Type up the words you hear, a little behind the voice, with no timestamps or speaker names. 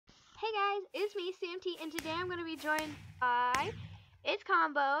Hey guys, it's me, CMT, and today I'm going to be joined by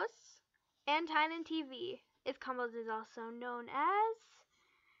ItzComboz and TynanTV. ItzComboz is also known as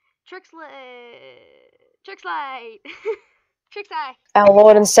Trixlight. Trixie. Our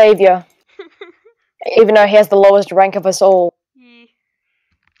Lord and Savior. Even though he has the lowest rank of us all. Yeah.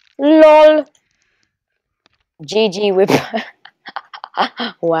 LOL. GG whip.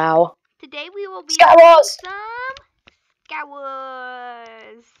 Wow. Today we will be Sky doing Wars. some Sky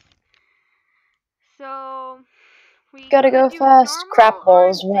Wars. So we Gotta go do fast. normal Crap or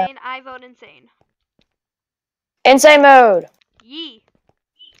balls. insane. I vote insane. Insane mode. Yee.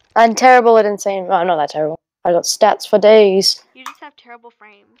 I'm terrible at insane. Oh, I'm not that terrible. I got stats for days. You just have terrible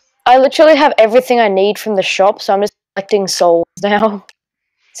frames. I literally have everything I need from the shop, so I'm just collecting souls now.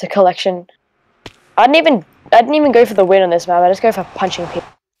 It's a collection. I didn't even go for the win on this map. I just go for punching people.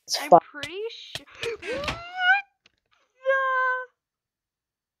 It's I'm fun. pretty sure.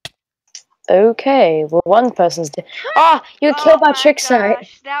 Okay, well, one person's dead. Ah, you killed my trick site.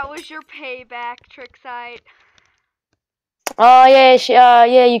 Gosh, that was your payback, trick site. Oh yeah,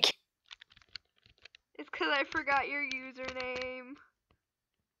 yeah, you. It's because I forgot your username.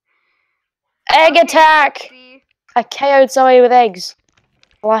 Egg attack! Trixie. I KO'd somebody with eggs.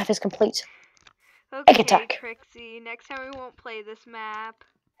 Life is complete. Okay, Egg attack. Trixie. Next time we won't play this map.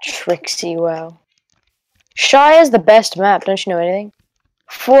 Trixie, wow. Shire's the best map, don't you know anything?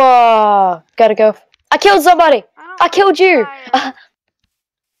 Whoa, gotta go. I killed somebody! I killed you! How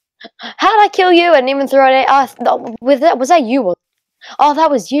did I kill you? I didn't even throw an egg. Was that you? Oh,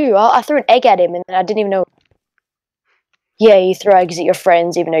 that was you. I threw an egg at him and I didn't even know. Yeah, you throw eggs at your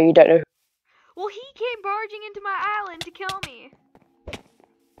friends even though you don't know. Well, he came barging into my island to kill me.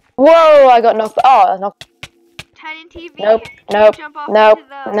 Whoa, I got knocked. Oh, knocked. TynanTV. Nope, Jump off into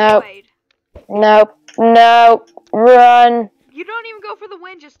the void. Nope, run. You don't even go for the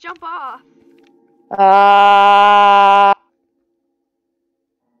win, just jump off.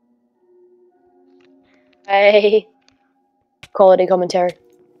 Hey. Quality commentary.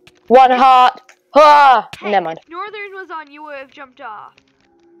 One heart. Ah, hey, never mind. If Northern was on, you would have jumped off.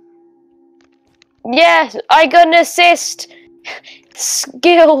 Yes, I got an assist.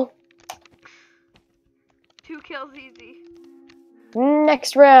 Skill. 2 kills easy.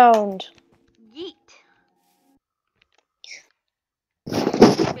 Next round. Yeet.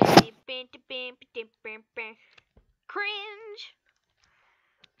 Cringe.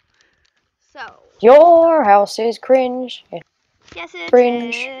 So. Your house is cringe. Yes, it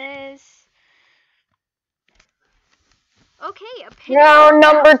Cringe. is. Okay, opinions Round on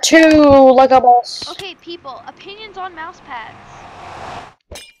number 2, like a boss. Okay, people, opinions on mouse pads.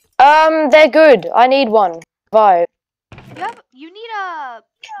 They're good. I need one. Vibe. You need a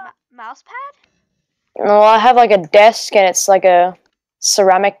mouse pad? Well, I have like a desk and it's like a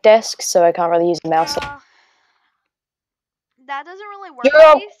ceramic desk, so I can't really use a mouse. That doesn't really work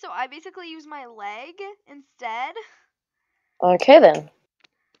for me, so I basically use my leg instead. Okay then.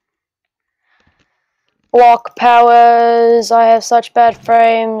 Block powers. I have such bad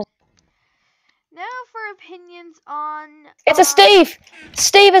frames. Now for opinions on. It's a Steve.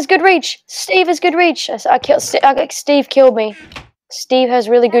 Steve has good reach. Steve has good reach. Steve killed me. Steve has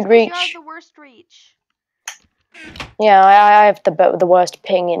really good reach. You have the worst reach. Yeah, I have the worst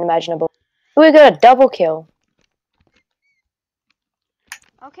ping imaginable. We got a double kill.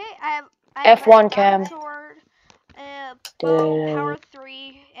 Okay, I have F1 cam. Sword, bow, power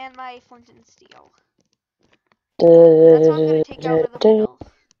 3, and my flint and steel. That's what I'm gonna take out with the middle.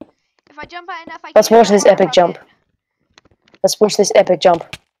 If I jump high enough, I can. Let's watch this epic jump. Let's watch this epic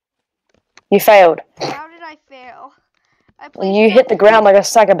jump. You failed. How did I fail? You hit the ground like a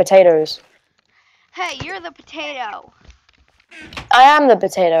sack of potatoes. Hey, you're the potato. I am the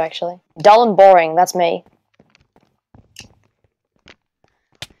potato, actually. Dull and boring, that's me.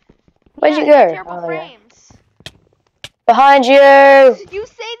 Where'd you go? Terrible frames. Behind you! You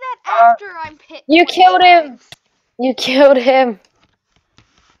say that after I'm hit. You killed him! You killed him!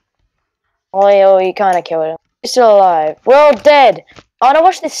 Oh, you kinda killed him. He's still alive. We're all dead! Oh, now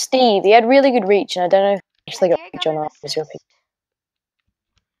watch this Steve. He had really good reach, and I don't know if he actually got reach or not.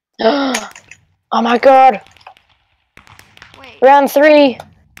 Oh my god! Wait. Round 3!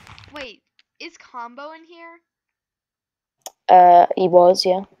 Wait, is Combo in here? He was,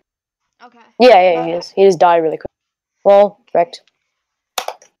 yeah. Okay. Yeah, he is. He just died really quick. Well, wrecked.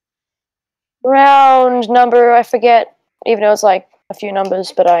 Round number, I forget. Even though it's like a few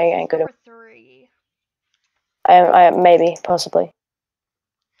numbers, but I ain't good at it. 3. I maybe, possibly.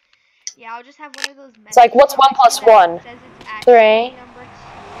 Yeah, I'll just have one of those. It's like, what's 1 plus 1? 3.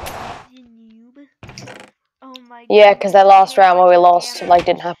 Oh my god. Yeah, because that last round where we lost, like,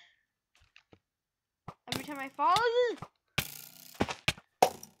 didn't happen. Every time I fall.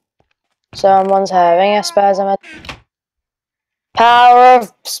 Someone's having a spasm. Power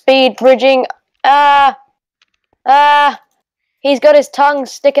of speed bridging. He's got his tongue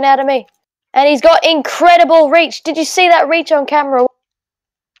sticking out of me. And he's got incredible reach. Did you see that reach on camera?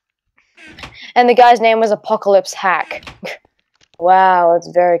 And the guy's name was Apocalypse Hack. Wow, that's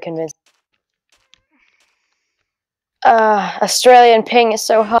very convincing. Australian ping is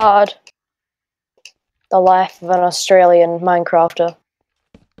so hard. The life of an Australian Minecrafter.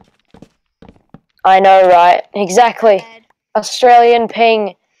 I know, right? Exactly. Australian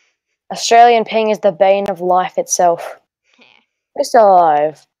ping. Australian ping is the bane of life itself. We're still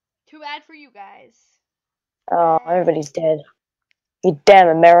alive. Too bad for you guys. Oh, everybody's dead. You damn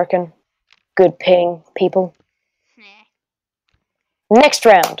American. Good ping, people. Next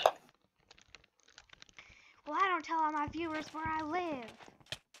round. Well, I don't tell all my viewers where I live.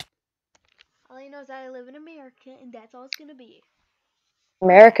 All I know is that I live in America, and that's all it's gonna be.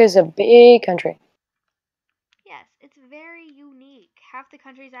 America's a big country. Yes, it's very unique. Half the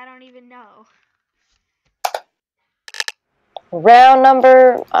countries I don't even know. Round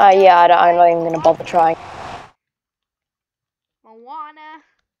number... yeah, I'm not even gonna bother trying. Moana.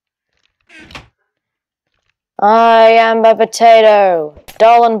 I am a potato.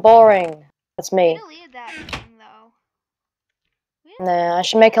 Dull and boring. That's me. Deleted that thing, though. Nah, I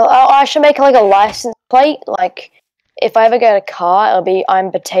should make a... Oh, I should make like a license plate. Like, if I ever get a car, it'll be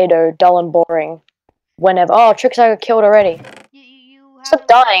I'm potato, dull and boring. Whenever... Oh, Tricks I got killed already. Stop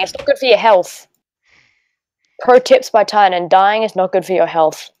dying. It's not good for your health. Pro tips by Tynan. Dying is not good for your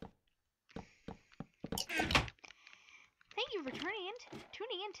health. Thank you for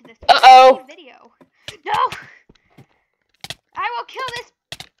tuning into this video. No! I will kill this.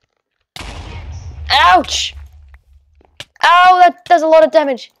 Ouch! Ow, that does a lot of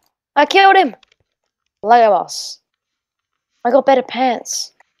damage. I killed him. Lego boss. I got better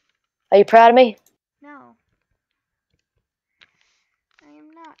pants. Are you proud of me? No. I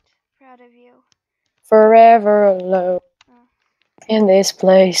am not proud of you. Forever alone in this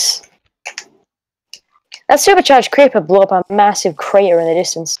place. That supercharged creeper blew up a massive crater in the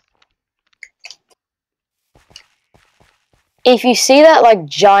distance. If you see that like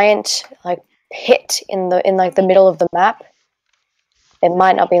giant like pit in like the middle of the map, it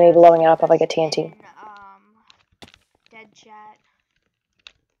might not be me blowing it up if I get TNT. Dead chat.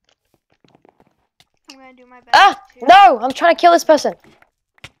 I'm gonna do my best. No! I'm trying to kill this person.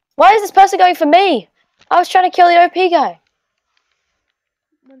 Why is this person going for me? I was trying to kill the OP guy.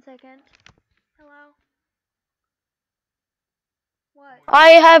 1 second. Hello? What? I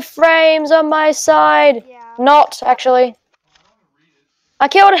have frames on my side. Yeah. Not, actually. I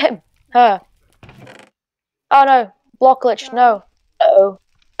killed him. Her. Oh no. Block glitch. No. Uh-oh.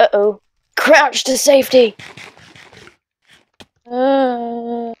 Uh-oh. Crouch to safety.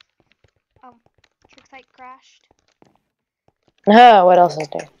 Trick site crashed. What else is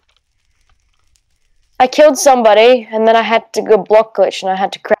there? I killed somebody, and then I had to go block glitch, and I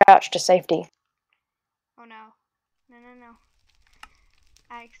had to crouch to safety. Oh no. No.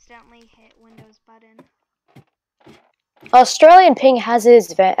 I accidentally hit Windows button. Australian ping has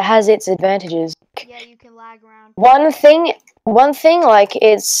its advantages. Yeah, you can lag around. One thing, like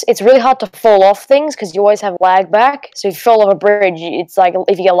it's really hard to fall off things because you always have lag back. So if you fall off a bridge, it's like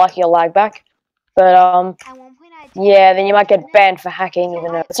if you get lucky, you'll lag back. But at one point yeah, then you might get banned for hacking.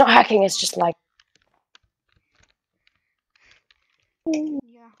 Even though it's not hacking, it's just like. Yeah.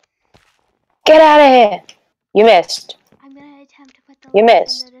 Get out of here! You missed. I'm gonna attempt to put the You link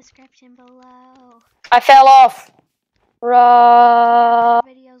missed. in the description below. I fell off. Right.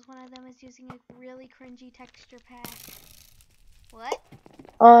 Videos. One of them is using a really cringy texture pack. What?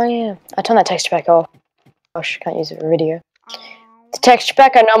 Oh yeah. I turned that texture pack off. Gosh, can't use it for video. The texture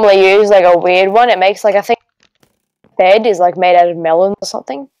pack I normally use, like a weird one. It makes like I think bed is like made out of melons or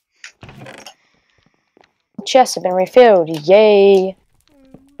something. Chests have been refilled. Yay.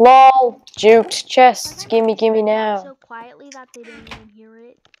 Lol. Juked chests. Gimme now. So quietly that they didn't even hear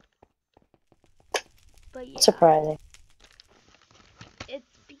it. But yeah. Surprising. It's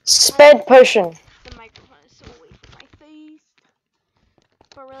Sped potion. The microphone is so away from my face.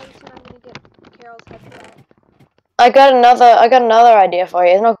 But really soon I'm gonna get Carol's headset. I got another idea for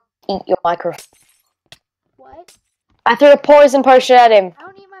you. It's not eat your microphone. What? I threw a poison potion at him. I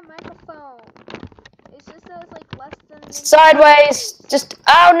don't need my microphone. It's just that it's like less than Sideways. Just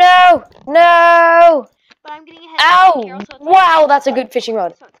no. But I'm getting a headset. Ow! Carol, so Wow, that's a good fishing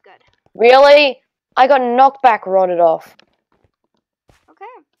rod. So it's good. Really? I got knockback rodded off. Okay,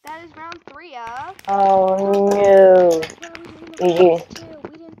 that is round 3 of. Oh no. GG.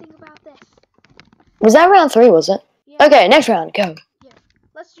 We didn't think about this. Was that round 3, was it? Yeah. Okay, next round, go. Yeah.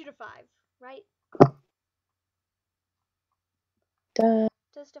 Let's do to 5, right?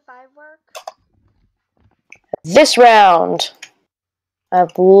 Does to 5 work? This round.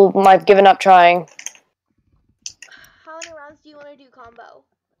 I've given up trying. How many rounds do you want to do combo?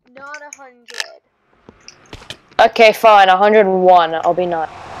 Not 100. Okay, fine, 101. I'll be nice.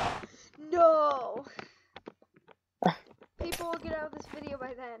 No! People will get out of this video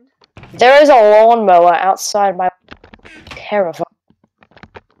by then. There is a lawnmower outside my... Terrifying.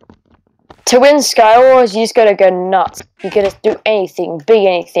 To win Skywars, you just gotta go nuts. You gotta do anything, be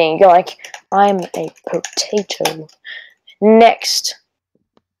anything. You're like, I'm a potato. Next.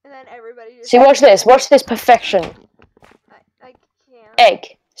 And then everybody just... See, watch this. Watch this perfection. I can't.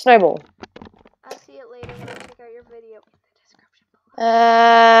 Egg. Snowball. I'll see it later when I check out your video in the description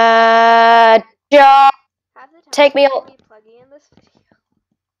below. Take me out. Pluggy in this video.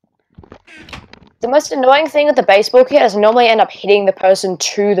 The most annoying thing with the baseball kit is I normally end up hitting the person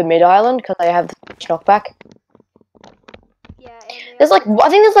to the mid island because I have the knockback. Yeah, and there's like I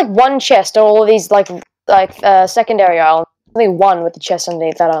think there's like one chest on all of these like secondary islands. Only one with the chest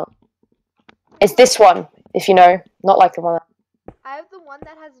underneath that island. It's this one, if you know, not like the one. I have the one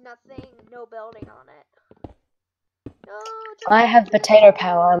that has nothing, no building on it. No, I have potato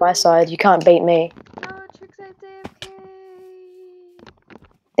power on my side. You can't beat me. No, Tricks AFK.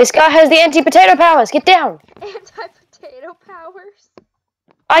 This guy has the anti-potato powers. Get down. Anti-potato powers.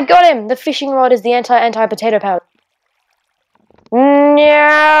 I got him. The fishing rod is the anti-potato power.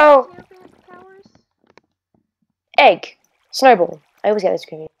 No. Powers. Egg. Snowball. I always get this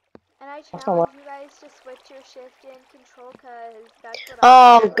confused. And I challenge you guys to switch your shift and control because that's what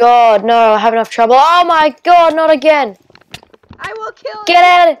Oh god, no, I have enough trouble. Oh my god, not again. I will kill you. Get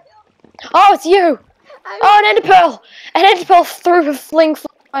at it. Oh, it's you. Oh, an ender pearl. An ender pearl through a fling for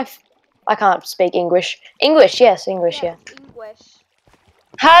my... I can't speak English. English, yes, English, yeah. English.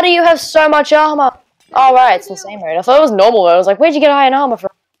 How do you have so much armor? Oh, right, it's insane mode. I thought it was normal mode. I was like, where'd you get iron armor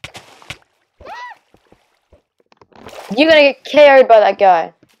from? You're gonna get KO'd by that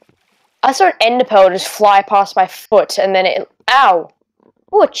guy. I saw an ender pearl just fly past my foot, and then it... Ow!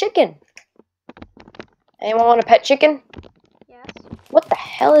 Ooh, a chicken! Anyone want a pet chicken? Yes. What the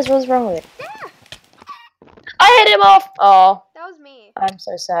hell was wrong with it? Yeah. I hit him off! Oh. That was me. I'm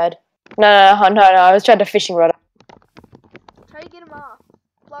so sad. No, I was trying to fishing rod. Try to get him off.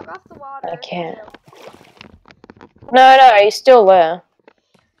 Block off the water. I can't. No, he's still there.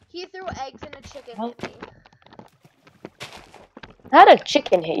 He threw eggs and a chicken at me. How did a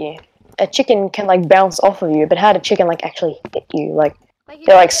chicken hit you? A chicken can like bounce off of you, but how did a chicken like actually hit you? Like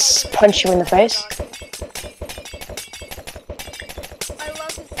they like punch you in the face?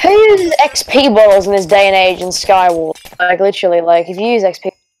 Who uses XP bottles in this day and age in Skywars? Like literally, like if you use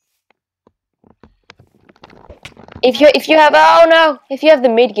XP, if you have if you have the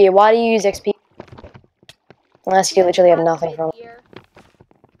mid gear, why do you use XP? Unless you literally have nothing from it.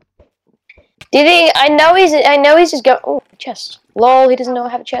 Did he? I know he's just go. Oh, chest. Lol, he doesn't know I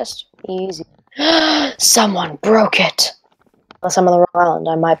have a chest. Easy. Someone broke it. Unless I'm on the wrong island.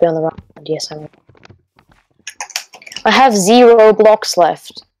 I might be on the wrong island. Yes, I'm. I have 0 blocks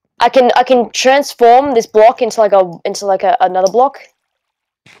left. I can transform this block into another block.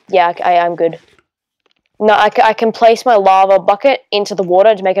 Yeah, I'm good. No, I can place my lava bucket into the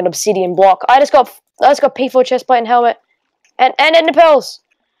water to make an obsidian block. I just got P4 chestplate and helmet and ender pearls.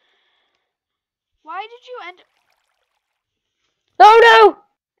 Why did you end? No!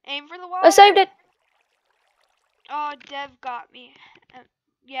 Aim for the water. I saved it. Oh, Dev got me.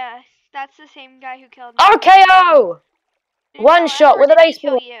 Yes, that's the same guy who killed me. RKO! One shot with a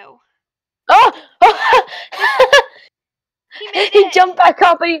baseball. You. Oh! He jumped back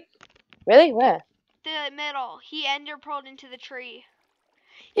up. Really? Where? The middle. He ender pearled into the tree.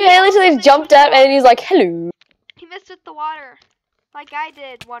 Yeah, he literally jumped up and he's like, hello. He missed with the water, like I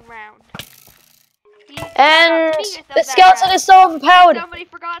did one round. And the scouts are so overpowered. Somebody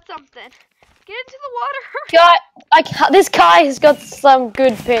forgot something. Get into the water. This guy has got some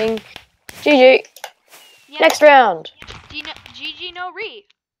good ping. GG. Yeah. Next round. GG no re.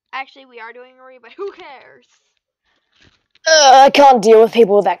 Actually, we are doing a re, but who cares? I can't deal with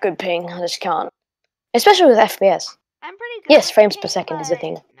people with that good ping. I just can't. Especially with FPS. I'm pretty good. Yes, frames per second is the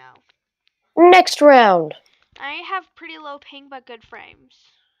thing. No. Next round. I have pretty low ping, but good frames.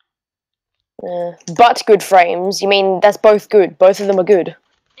 But good frames. You mean that's both good? Both of them are good.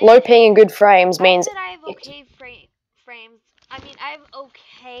 Low ping and good frames means. I have okay frames. I mean, I have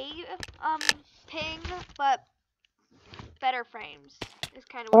okay ping, but better frames is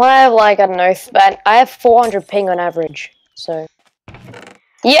kind of. Well, I have like I don't know, but I have 400 ping on average. So.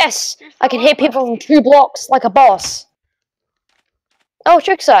 Yes! You're so I can hit people from unlucky. 2 blocks like a boss. Oh,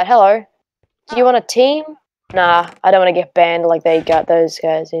 Trickside, hello. Do you want a team? Nah, I don't want to get banned like they got those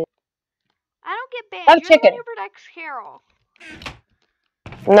guys. I don't get banned. Oh, You're the one chicken. who protects Carol.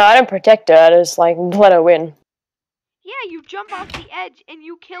 No, I don't protect her. I just, like, let her win. Yeah, you jump off the edge and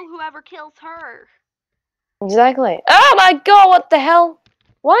you kill whoever kills her. Exactly. Oh my god, what the hell?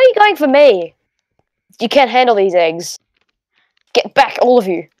 Why are you going for me? You can't handle these eggs. Get back, all of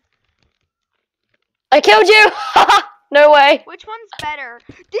you. I killed you! No way. Which one's better?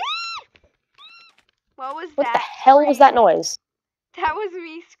 What was What that? the hell was that noise? That was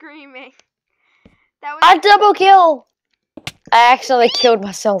me screaming. That was A double kill! I accidentally killed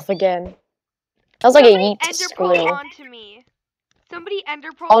myself again. That was like a yeet Enderpearl scream. onto me. Somebody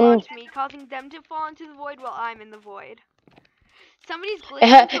Enderpearl onto me, causing them to fall into the void while I'm in the void. Somebody's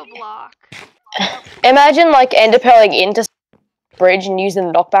glitched into a block. Imagine like enderpearling into bridge and using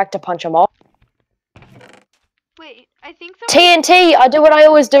the knockback to punch him off. Wait, I think somebody... TNT! I do what I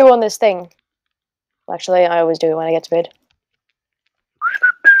always do on this thing. Actually, I always do it when I get to bed.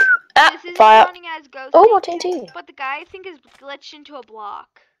 Ah, This isn't fire. counting as ghosting, Oh, more TNT. but the guy I think is glitched into a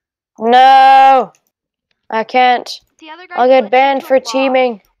block. No! I can't. The other guy I'll get banned for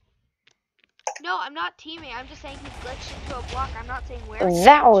teaming. No, I'm not teaming. I'm just saying he's glitched into a block. I'm not saying where.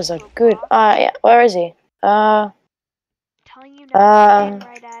 That was a good. Yeah. Where is he? Telling you not to aim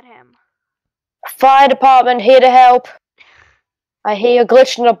right at him. Fire department here to help. I hear you're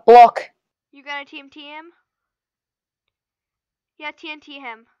glitched in a block. You gonna TNT him? Yeah, TNT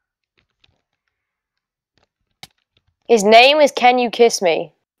him. His name is Can You Kiss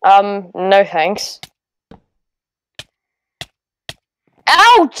Me? No thanks.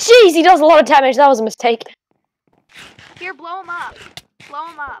 Ow! Jeez, he does a lot of damage. That was a mistake. Here, blow him up. Blow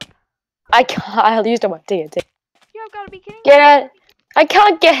him up. I can't. I used all my TNT. You have gotta be kidding me. Get it! I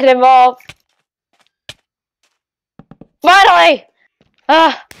can't get him off. Finally!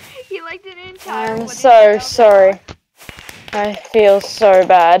 Ah. He liked an entire. I'm so sorry. I feel so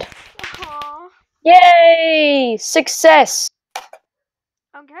bad. Aww. Yay! Success!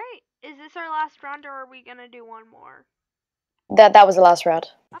 Okay. Is this our last round, or are we gonna do one more? That was the last round.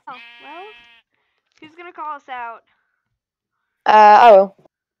 Oh, well. Who's gonna call us out? I will.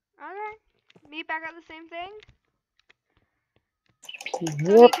 Okay. Meet back at the same thing? Yep.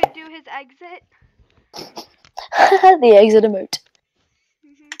 So he could do his exit? The exit emote.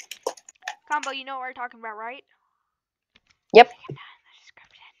 Combo, you know what we're talking about, right? Yep.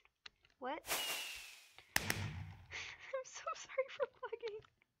 What? I'm so sorry for plugging.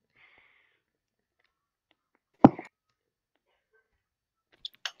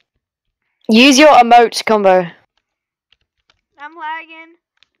 Use your emote combo. I'm lagging.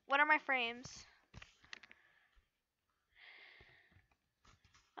 What are my frames?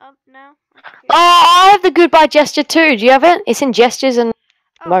 Oh, no. Okay. Oh, I have the goodbye gesture too. Do you have it? It's in gestures and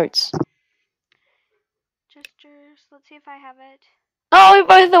emotes. Gestures. Let's see if I have it. Oh, we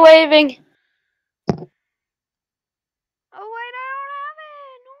both are waving. Oh, wait, I don't have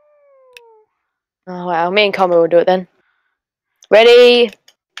it. No. Oh, wow. Me and Combo will do it then. Ready?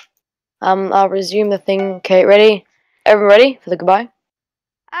 I'll resume the thing. Okay, ready? Everyone ready for the goodbye?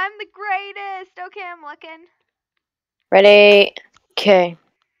 I'm the greatest. Okay, I'm looking. Ready? Okay.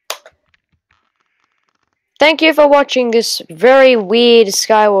 Thank you for watching this very weird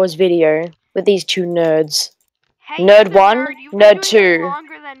Skywars video with these two nerds. Hey, Nerd 1, Nerd 2.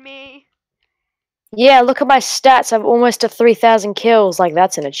 Longer than me. Yeah, look at my stats. I'm almost to 3,000 kills. Like,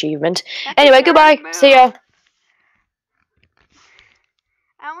 that's an achievement. Anyway, goodbye. See ya.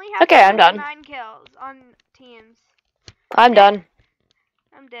 I only have Okay, I'm done. 9 kills on teams. I'm done.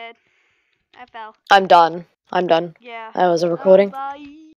 I'm dead. I fell. I'm done. I'm done. Yeah. That was a recording. Bye.